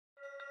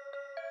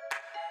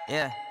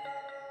Yeah.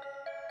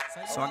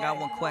 So I got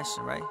one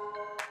question, right?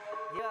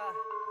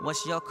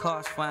 What's your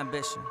cause for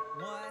ambition?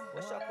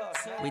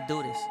 We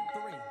do this.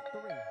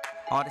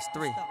 Artists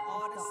 3.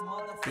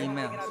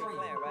 Females.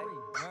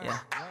 Yeah.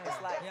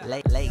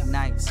 Late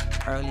nights,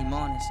 early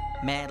mornings,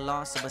 mad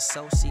loss of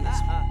associates,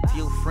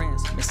 few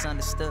friends,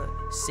 misunderstood,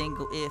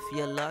 single if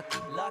you're lucky.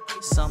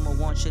 Someone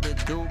wants you to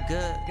do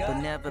good, but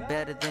never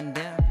better than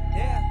them.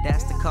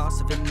 That's the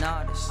cost of an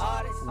artist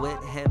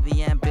with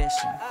heavy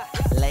ambition.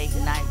 Late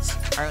nights,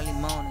 early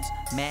mornings,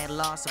 mad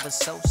loss of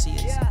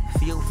associates,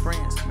 few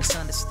friends,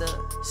 misunderstood,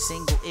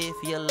 single if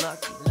you're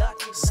lucky.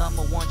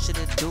 Someone wants you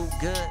to do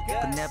good,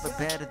 but never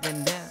better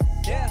than them.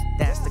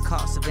 That's the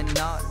cost of an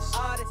artist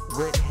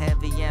with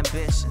heavy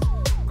ambition.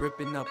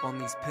 Gripping up on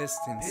these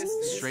pistons,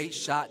 straight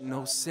shot,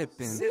 no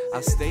sipping. I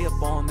stay up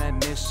on that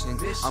mission.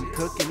 I'm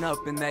cooking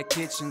up in that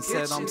kitchen.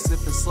 Said I'm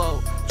sipping slow,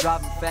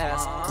 driving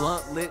fast,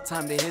 blunt lit,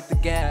 time to hit the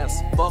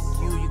gas. Fuck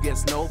you, you get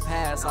no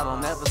pass. I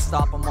don't ever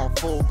stop, I'm on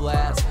full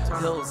blast.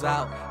 Pills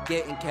out,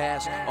 getting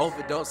cash,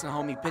 overdosing,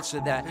 homie,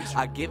 picture that.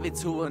 I give it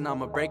to her and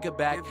I'ma break her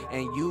back,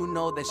 and you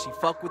know that she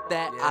fuck with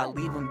that. I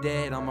leave him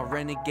dead, I'm a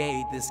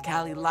renegade. This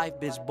Cali life,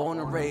 bitch, born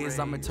and raised.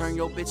 I'ma turn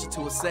your bitch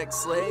into a sex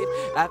slave.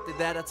 After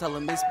that, I tell her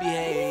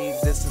misbehave.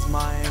 This is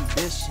my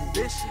ambition.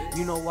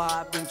 You know why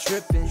I've been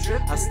tripping.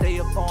 I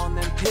stay up on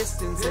them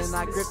pistons and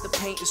I grip the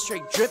paint, it's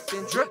straight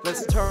dripping.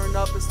 Let's turn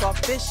up and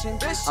start fishing.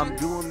 I'm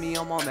doing me,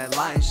 I'm on that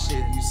lion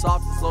shit. You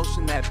soft as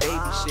lotion, that baby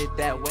shit.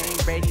 That Wayne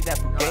Brady, that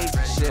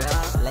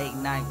Fugazi shit. Late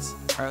nights,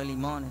 early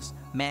mornings,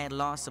 mad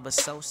loss of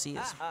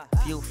associates,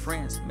 few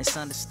friends,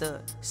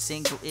 misunderstood,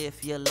 single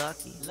if you're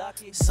lucky.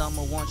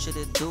 Someone wants you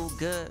to do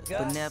good,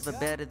 but never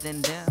better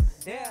than them.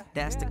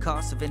 That's the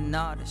cost of an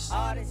artist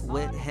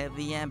with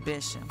heavy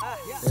ambition.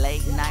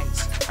 Late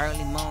nights,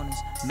 early mornings,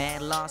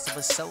 mad loss of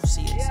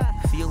associates,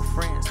 few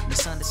friends,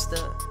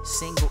 misunderstood,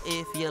 single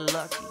if you're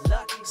lucky.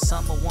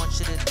 Someone wants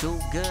you to do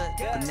good,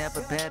 but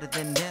never better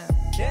than them.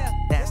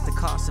 That's the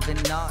cost of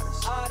an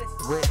artist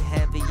with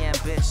heavy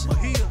ambition.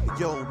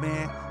 Yo,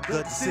 man,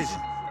 good decision.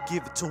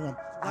 Give it to him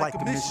like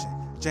a mission.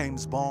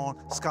 James Bond,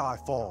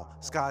 Skyfall.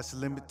 Sky's the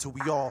limit till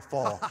we all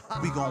fall.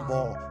 We gon'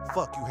 ball,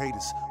 fuck you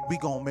haters. We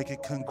gon' make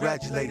it,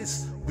 congratulate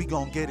us. We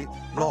gon' get it,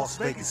 Las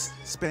Vegas.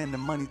 Spend the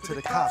money to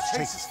the cops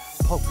chase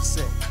us. Poker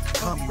set,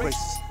 come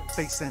races.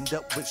 Face end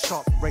up with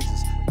sharp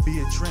razors. Be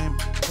a trim,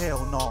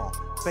 hell no.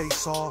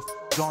 Face off,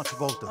 John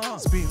Travolta.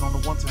 Speeding on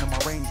the 110 in my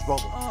Range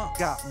Rover.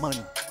 Got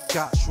money,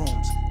 got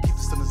shrooms. Keep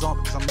the stunners on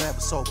because I'm never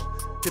sober.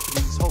 Dipping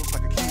in these hoes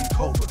like a king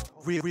cobra.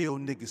 Real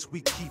niggas,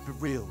 we keep it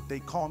real. They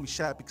call me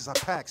Shaq because I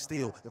pack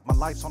steel. If my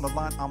life's on the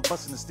line, I'm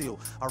busting the steel.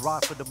 I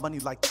ride for the money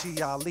like Chi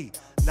Ali.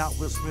 Not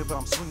Will Smith, but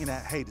I'm swinging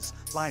at haters.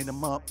 Line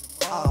them up,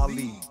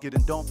 Ali.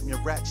 Getting dome from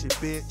your ratchet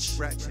bitch.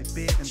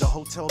 In the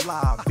hotel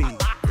lobby.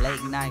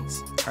 Late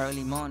nights,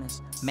 early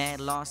mornings, mad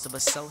loss of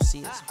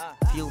associates,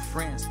 few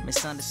friends,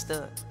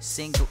 misunderstood,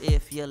 single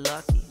if you're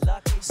lucky.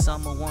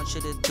 Someone wants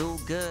you to do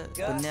good,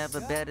 but never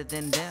better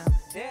than them.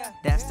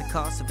 That's the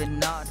cost of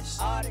an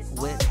artist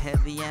with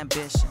heavy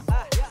ambition.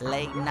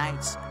 Late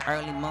nights,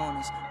 early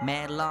mornings,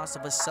 mad loss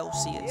of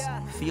associates,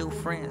 few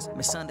friends,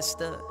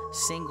 misunderstood,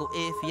 single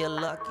if you're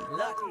lucky.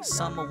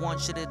 Someone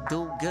wants you to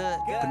do good,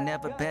 but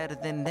never better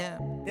than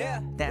them.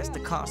 That's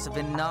the cost of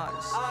an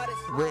artist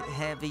with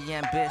heavy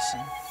ambition.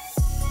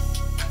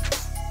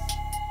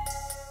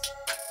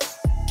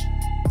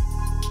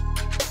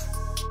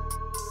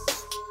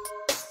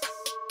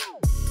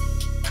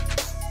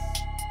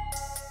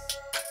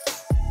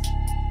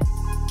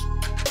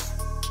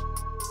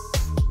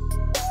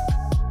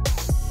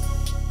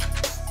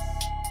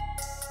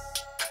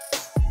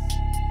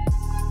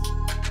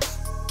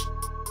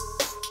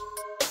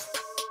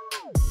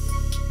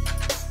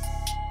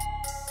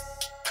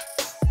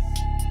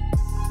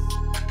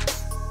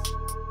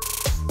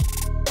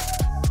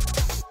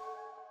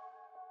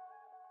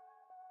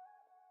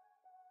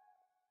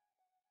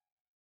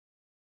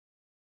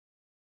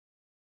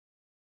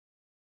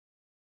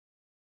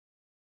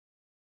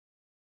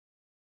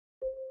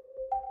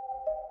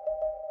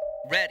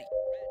 Ready.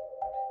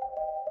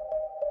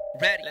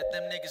 Let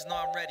them niggas know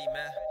I'm ready,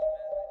 man.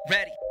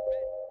 Ready.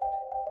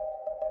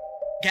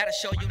 Gotta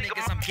show you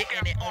niggas I'm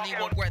getting it. Only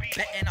one worth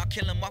betting. I'll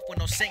kill them off with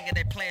no singing.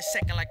 They playing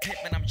second like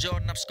Pittman. I'm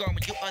Jordan. I'm scoring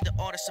when you other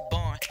artists are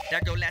born.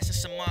 That girl lasted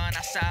some mine.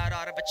 I side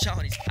out of a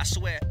Charlie's. I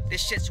swear,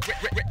 this shit's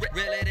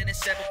realer than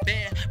it's ever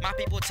been. My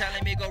people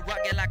telling me go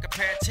rugged like a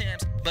pair of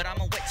Timbs. But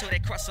I'ma wait till they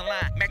cross the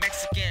line.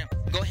 Mexican.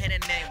 Go ahead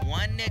and name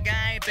one nigga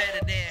I ain't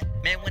better than.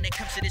 Man, when it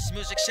comes to this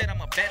music shit,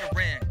 I'm a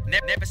veteran.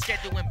 Never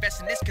scared to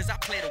invest in this cause I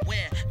play to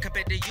win.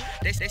 Compared to you,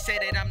 they say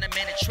that I'm the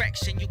main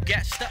attraction. You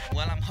got stuck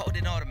while I'm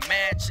holding all the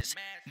matches.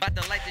 About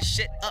to light this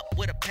shit up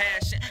with a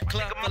passion.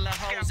 Club full of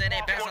hoes and they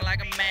bouncing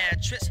like a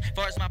mattress.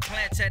 Far as my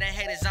plan, tell the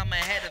haters I'm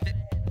ahead of it.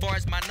 Far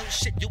as my new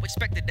shit, you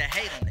expected to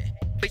hate on it.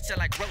 Beats are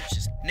like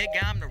roaches,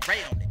 nigga, I'm the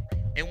rate on it.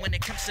 And when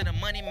it comes to the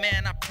money,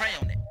 man, I pray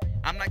on it.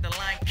 I'm like the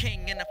Lion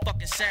King in the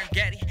fucking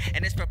Serengeti.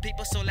 And it's for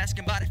people, so ask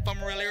him about it if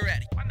I'm really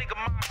ready. My nigga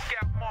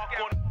Mark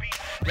on the beat.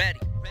 Ready.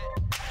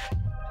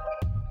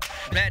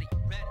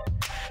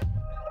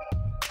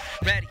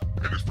 Ready.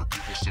 And it's for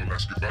people, so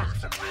let's get about it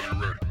if I'm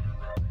really ready.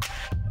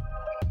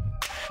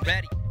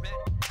 Ready.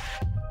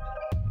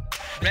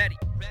 Ready.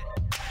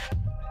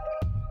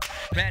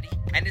 Ready.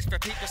 And it's for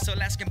people, so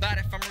let's get about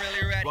it if I'm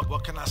really ready.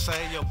 What can I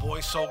say? Your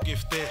boy so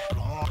gifted.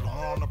 Blow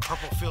on the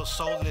purple, feel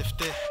so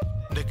lifted.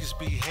 Niggas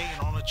be hating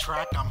on the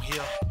track, I'm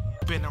here.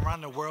 Been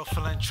around the world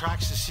filling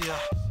tracks this year.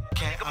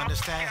 Can't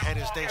understand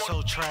haters, they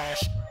so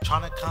trash.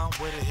 Tryna come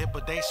with a hit,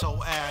 but they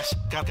so ass.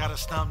 Got a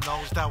snub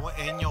nose that one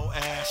in your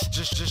ass.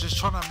 Just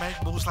tryna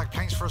make moves like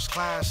Paint's first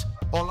class.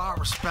 All I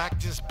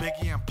respect is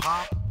Biggie and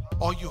Pop.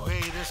 All you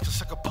haters can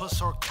suck a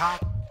puss or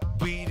cock.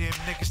 We them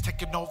niggas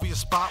taking over your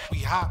spot. We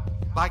hot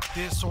like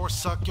this or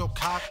suck your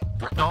cock.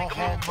 No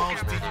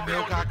homos,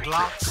 D-Mill got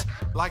Glocks.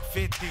 Like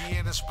 50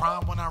 in his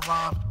prime when I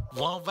rhyme.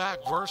 One whack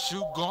verse,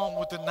 you gone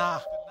with the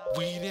 9.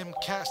 We them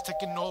cats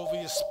taking over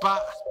your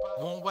spot.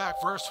 One whack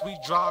verse, we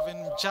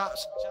driving them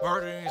jobs.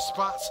 Murdering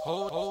spots,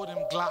 hold them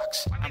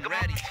Glocks. I'm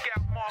ready.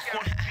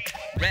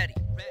 Ready.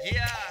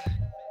 Yeah.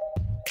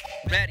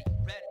 Ready.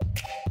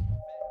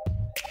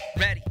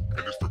 Ready.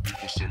 And it's for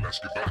people, so let's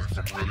get about it if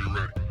I'm really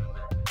ready.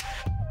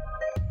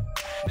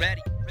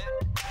 Ready.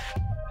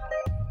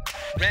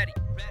 Ready.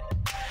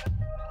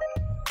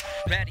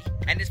 Ready.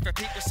 And it's for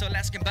people, so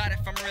let's get about it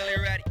if I'm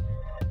really ready.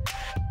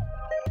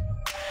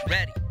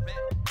 Ready.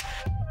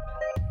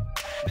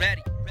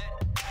 Ready.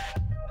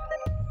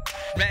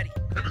 Ready.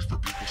 And it's for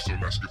people, so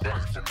let's get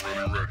about it if I'm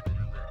really ready.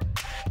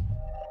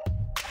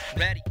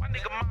 Ready.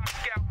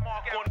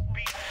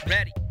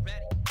 Ready.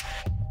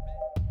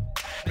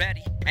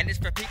 Ready. And it's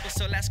for people,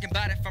 so let's get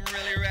about it if I'm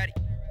really ready.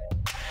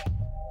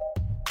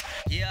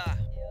 Yeah.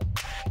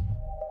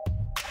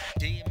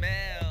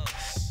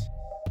 D-Mills.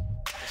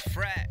 It's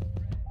frat.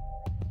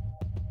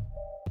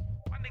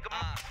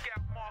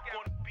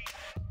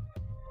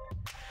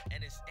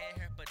 And it's In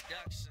Here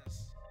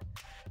Productions.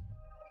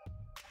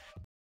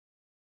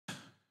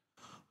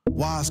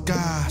 Wise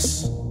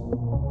guys.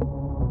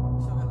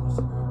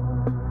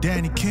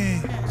 Danny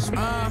King.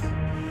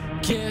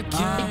 Kid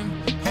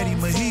King. Eddy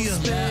Mejia.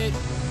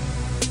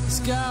 Let's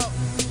go.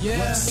 Yeah.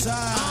 West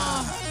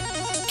Side.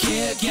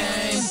 Kid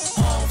game.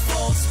 Home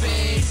full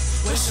speed.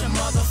 Wish a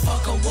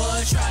motherfucker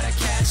would try to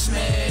catch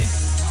me.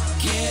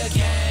 Kid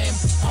game.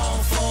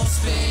 Home full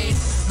speed.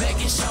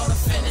 Making sure the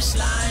finish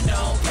line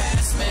don't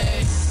pass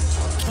me.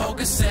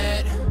 Poker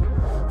set.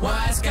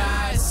 Wise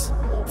guys.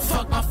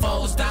 Fuck my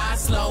foes, die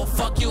slow,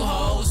 fuck you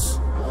hoes.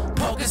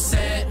 Poker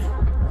set,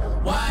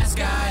 wise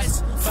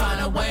guys, find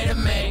a way to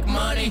make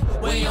money,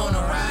 we on the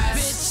rise.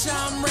 Bitch,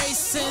 I'm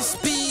racing,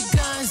 speed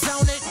guns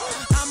on it.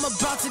 I'm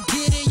about to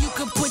get it, you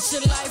can put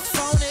your life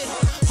on it.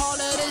 All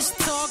of this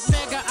talk,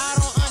 nigga, I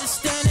don't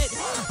understand it.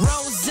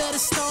 Rosetta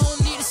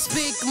Stone need to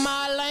speak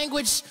my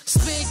language,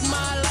 speak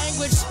my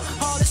language.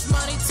 All this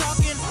money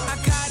talking, I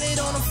got it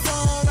on the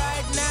phone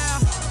right now.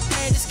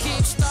 Haters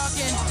keep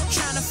stalking,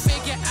 trying to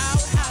figure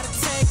out how to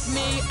take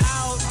me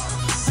out.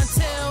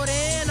 Until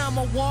then,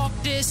 I'ma walk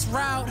this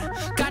route.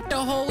 Got the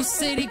whole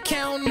city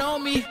counting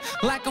on me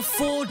like a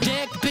full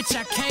deck, bitch,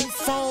 I can't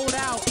fold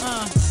out.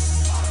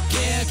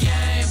 Gear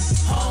game,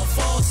 home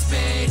full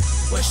speed.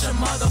 Wish a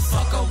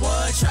motherfucker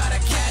would try to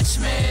catch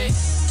me.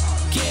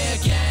 Gear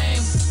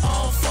game,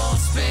 home full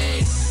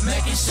speed.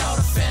 Making sure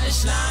the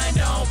finish line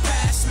don't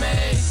pass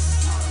me.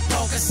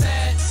 Poker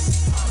set,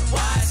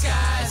 wise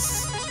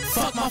guys.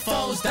 Fuck my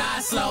foes, die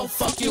slow,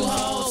 fuck you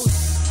hoes.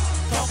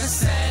 Poker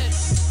set,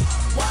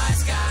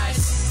 wise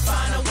guys.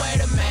 Find a way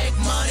to make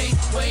money,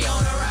 we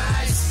on the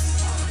rise.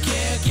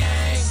 Gear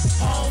gang,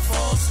 home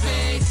full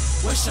speed.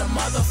 Wish a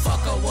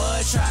motherfucker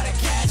would try to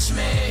catch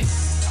me.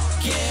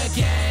 Gear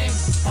gang,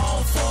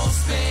 home full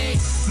speed.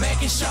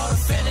 Making sure the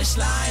finish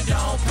line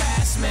don't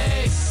pass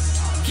me.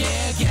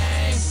 Gear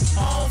gang,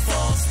 home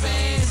full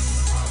speed.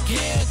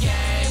 Gear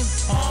gang,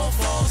 home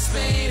full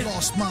speed.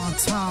 Lost my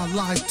entire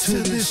life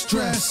to this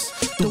dress.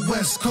 The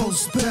West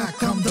Coast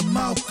back, I'm the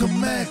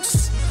Malcolm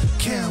X.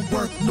 Can't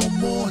work no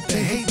more,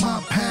 they hate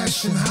my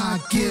passion. How I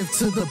give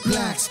to the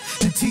blacks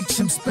and teach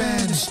them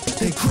Spanish.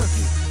 They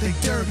crooked, they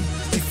dirty,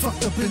 they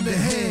fucked up in the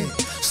head.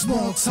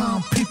 Small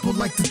time people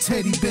like the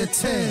teddy bear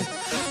Ted.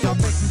 Y'all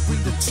make me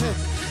bring the tip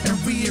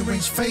and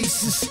rearrange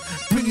faces.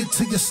 Bring it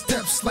to your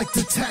steps like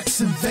the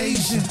tax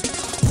invasion.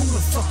 Who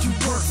the fuck you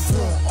work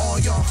for? All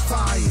y'all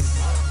fired.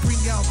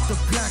 Bring out the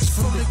blacks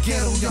from the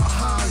ghetto y'all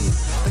hired.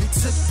 They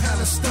took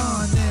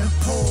Palestine and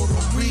Puerto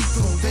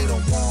Rico. They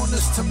don't want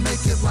us to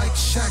make it like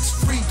Shaq's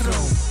free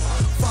throw.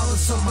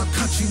 Fathers of my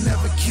country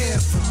never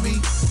cared for me.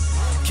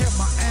 Kept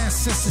my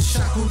ancestors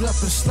shackled up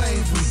in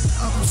slavery.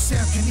 Uncle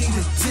Sam can eat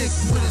a dick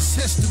with his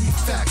history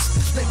facts.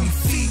 Let me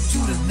feed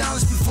you the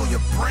knowledge before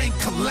your brain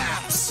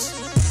collapse.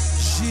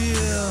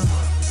 Yeah.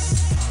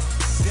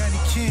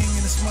 Danny King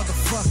and this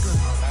motherfucker.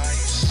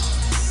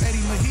 Eddy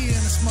Mejia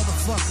and this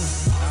motherfucker.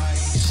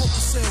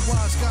 Poker said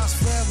wise guys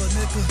forever,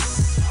 nigga.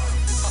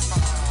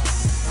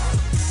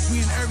 We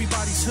in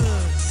everybody's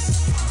hood.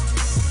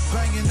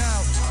 Banging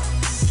out.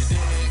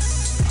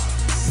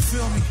 You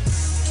feel me?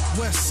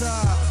 West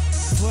Side,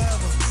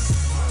 forever.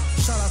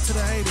 Shout out to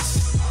the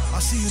haters. I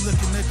see you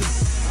looking, nigga.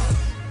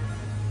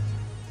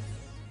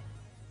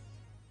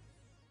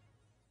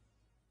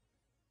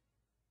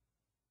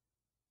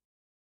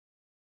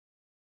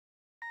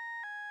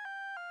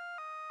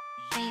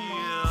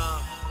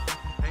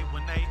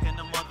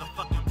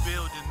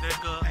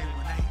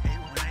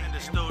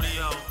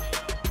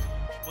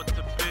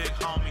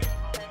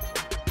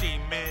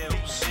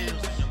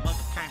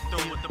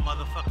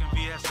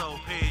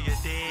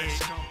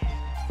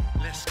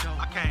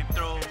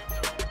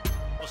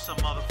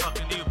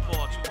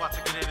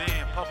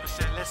 Poker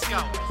said, let's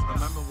go.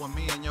 Remember when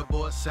me and your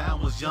boy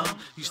Sam was young?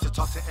 Used to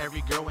talk to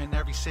every girl in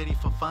every city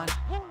for fun.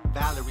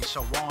 Valerie,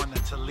 Shawana,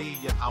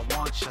 Talia, I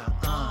want ya.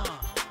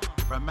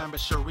 Remember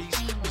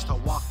Sharice? Used to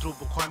walk through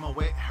Pacoima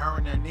with her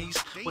and her niece.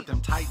 With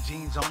them tight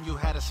jeans on, you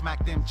had to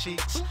smack them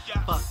cheeks.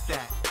 Fuck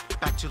that.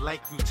 Back to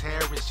Lakeview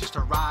Terrace, used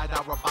to ride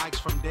our bikes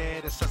from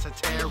there to Sunset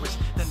Terrace.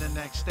 Then the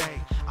next day,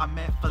 I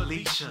met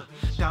Felicia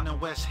down in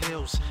West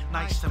Hills.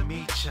 Nice to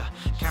meet ya.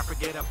 Can't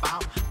forget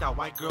about that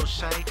white girl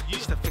Shay.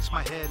 Used to fix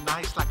my head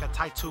nice like a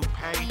tight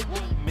toupee.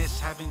 Miss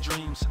having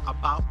dreams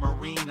about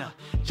Marina.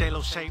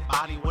 J-Lo shaped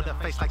body with a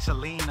face like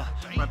Selena.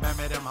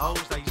 Remember them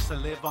hoes that used to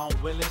live on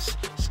Willis?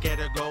 Scared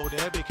to go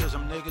there because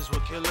them niggas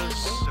were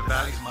killers. The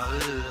valley's my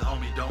hood,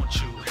 homie, don't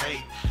you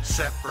hate.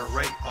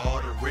 Separate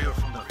all the real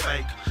from the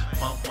fake.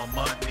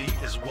 Money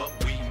is what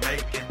we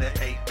make in the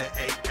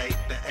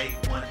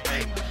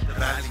 818. The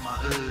valley's my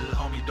hood,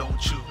 homie,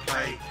 don't you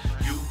play.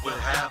 You will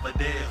have a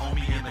dead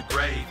homie in the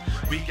grave.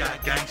 We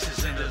got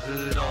gangsters in the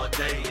hood all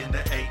day in the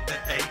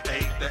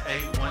 818.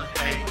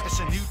 It's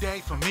a new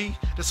day for me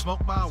to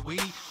smoke my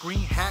weed. Green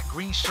hat,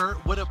 green shirt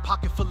with a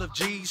pocket full of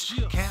G's.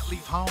 Can't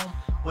leave home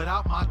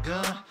without my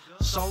gun.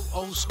 So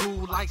old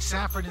school like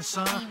Sanford and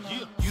Son.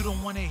 You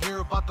don't wanna hear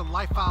about the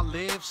life I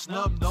live.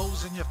 Snub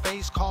nose in your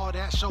face, call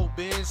that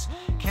showbiz.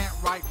 Can't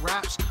write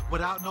raps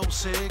without no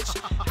cigs.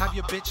 Have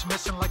your bitch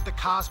missing like the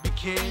Cosby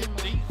Kid.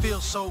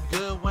 Feels so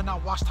good when I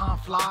watch time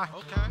fly.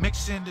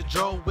 Mixing the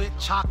Joe with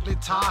chocolate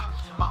tie.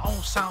 My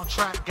own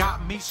soundtrack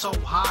got me so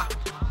high.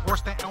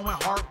 Worse than Owen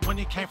Hart when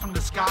he came from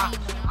the sky.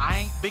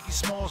 I ain't Biggie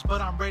Smalls,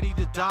 but I'm ready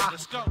to die.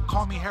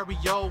 Call me Harry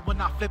O when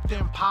I flip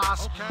them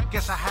pies.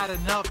 Guess I had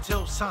enough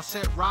till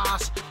sunset rise.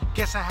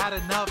 Guess I had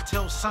enough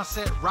till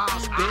sunset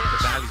rise, bitch. The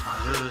valley's my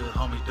hood,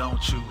 homie,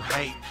 don't you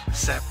hate.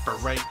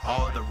 Separate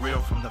all the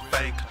real from the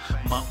fake.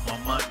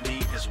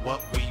 Money is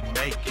what we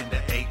make in the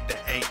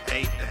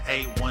 818.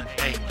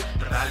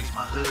 The valley's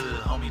my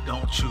hood, homie,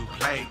 don't you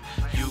play.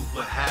 You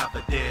will have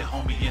a dead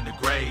homie in the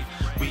grave.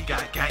 We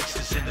got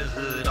gangsters in the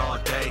hood all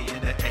day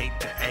in the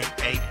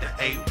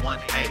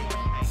 818.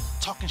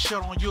 Talking shit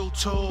on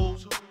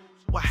YouTube.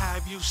 What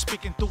have you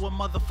speaking through a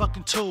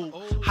motherfucking tube?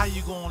 How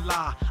you gonna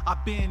lie? I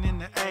been in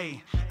the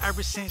A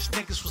ever since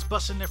niggas was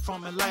busting it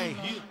from LA.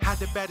 Had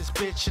the baddest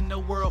bitch in the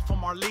world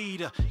from our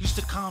leader. Used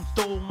to come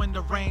through in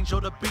the Range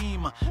or the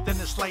Beamer. Then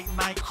it's late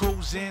night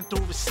cruising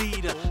through the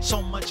Cedar. So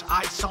much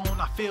ice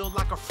on, I feel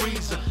like a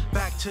freezer.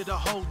 Back to the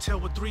hotel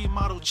with 3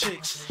 model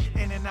chicks.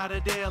 In and out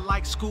of there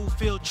like school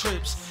field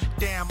trips.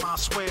 Damn, I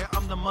swear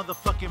I'm the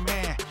motherfucking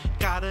man.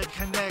 Gotta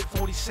connect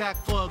 40 sack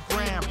for a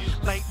gram.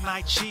 Late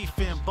night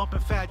chiefin',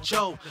 bumping Fat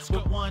Joe.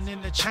 With one in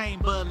the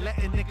chamber,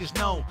 letting niggas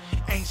know.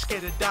 Ain't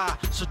scared to die,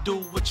 so do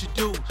what you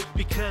do.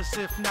 Because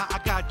if not, I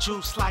got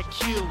juice like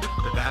you.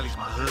 The valley's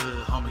my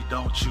hood, homie,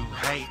 don't you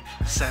hate.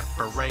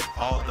 Separate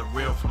all the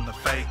real from the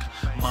fake.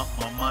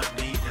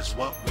 Money is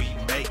what we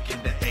make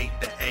in the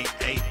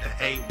 818.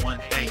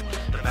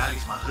 The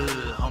valley's my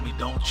hood, homie,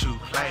 don't you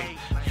play.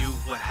 You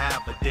will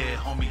have a dead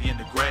homie in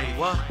the grave.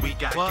 We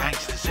got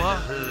gangsters in the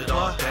hood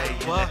all day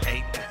in the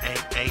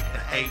 818.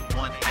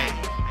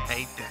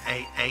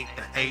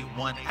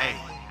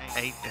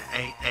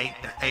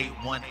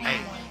 818.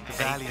 The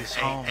valley is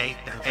home.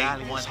 The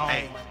valley is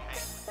home.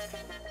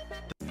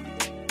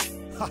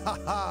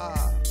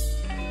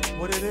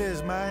 What it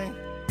is, man?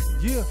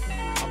 Yeah,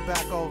 I'm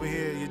back over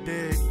here, you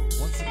dig?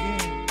 Once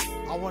again,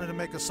 I wanted to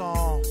make a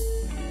song,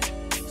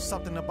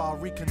 something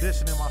about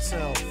reconditioning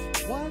myself.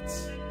 What?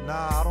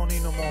 Nah, I don't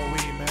need no more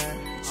weed,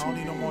 man. I don't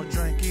need no more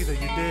drink either,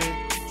 you dig?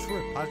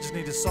 I just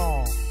need a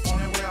song.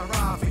 Only way I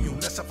ride for you,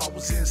 less if I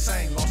was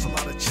insane. Lost a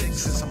lot of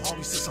chicks and some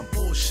homies to some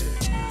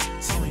bullshit.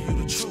 Telling you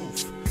the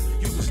truth,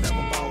 you was never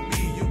about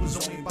me, you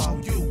was only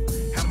about you.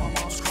 Had my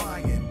mom's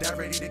crying, dad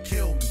ready to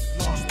kill me.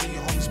 Lost 3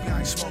 homies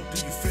behind smoke,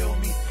 do you feel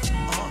me?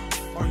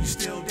 Are you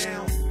still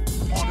down?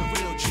 On the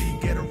real G,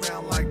 get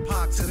around like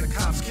Pac till the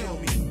cops kill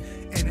me.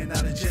 In and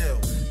out of jail,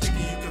 thinking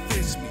you can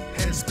fix me.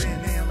 Head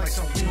spinning like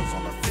some wheels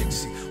on a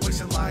fixie.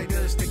 Wasting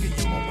lighters, thinking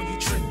you want when you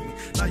trick me.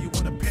 Now you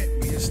wanna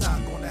pimp me, it's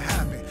not gonna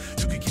happen.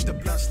 You can keep the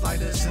blunt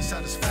lighters and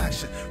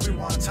satisfaction.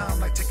 Rewind time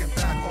like taking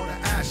back all the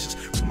ashes.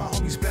 Bring my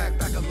homies back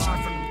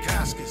alive from them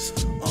caskets.